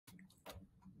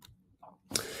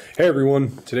Hey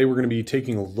everyone, today we're going to be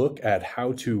taking a look at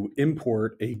how to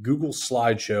import a Google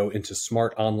Slideshow into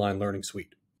Smart Online Learning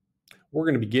Suite. We're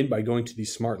going to begin by going to the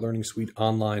Smart Learning Suite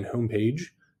online homepage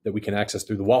that we can access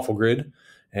through the waffle grid.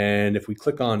 And if we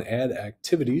click on Add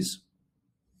Activities,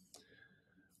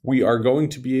 we are going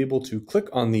to be able to click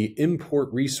on the Import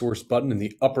Resource button in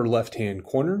the upper left-hand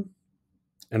corner,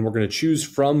 and we're going to choose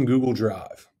from Google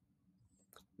Drive.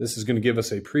 This is going to give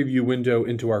us a preview window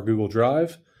into our Google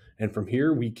Drive. And from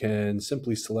here, we can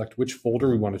simply select which folder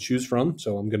we want to choose from.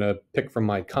 So I'm going to pick from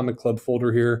my Comic Club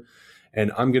folder here,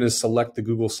 and I'm going to select the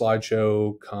Google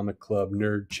Slideshow Comic Club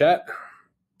Nerd Chat.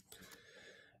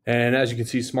 And as you can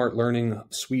see, Smart Learning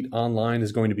Suite Online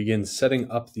is going to begin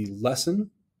setting up the lesson.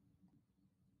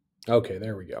 Okay,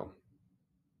 there we go.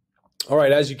 All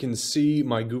right, as you can see,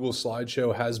 my Google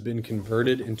Slideshow has been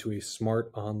converted into a Smart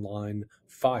Online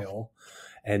file.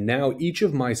 And now each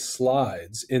of my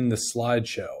slides in the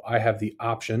slideshow, I have the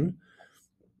option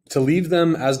to leave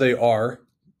them as they are,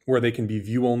 where they can be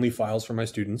view-only files for my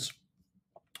students,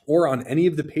 or on any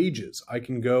of the pages, I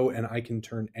can go and I can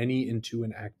turn any into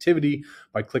an activity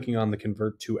by clicking on the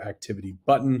Convert to Activity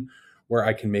button, where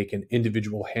I can make an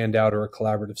individual handout or a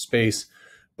collaborative space.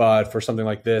 But for something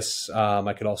like this,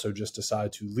 I could also just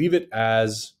decide to leave it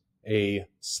as a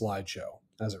slideshow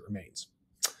as it remains.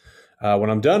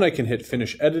 When I'm done, I can hit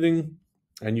Finish Editing,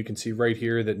 and you can see right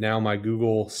here that now my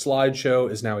Google Slideshow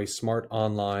is now a Smart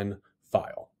Online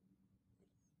file.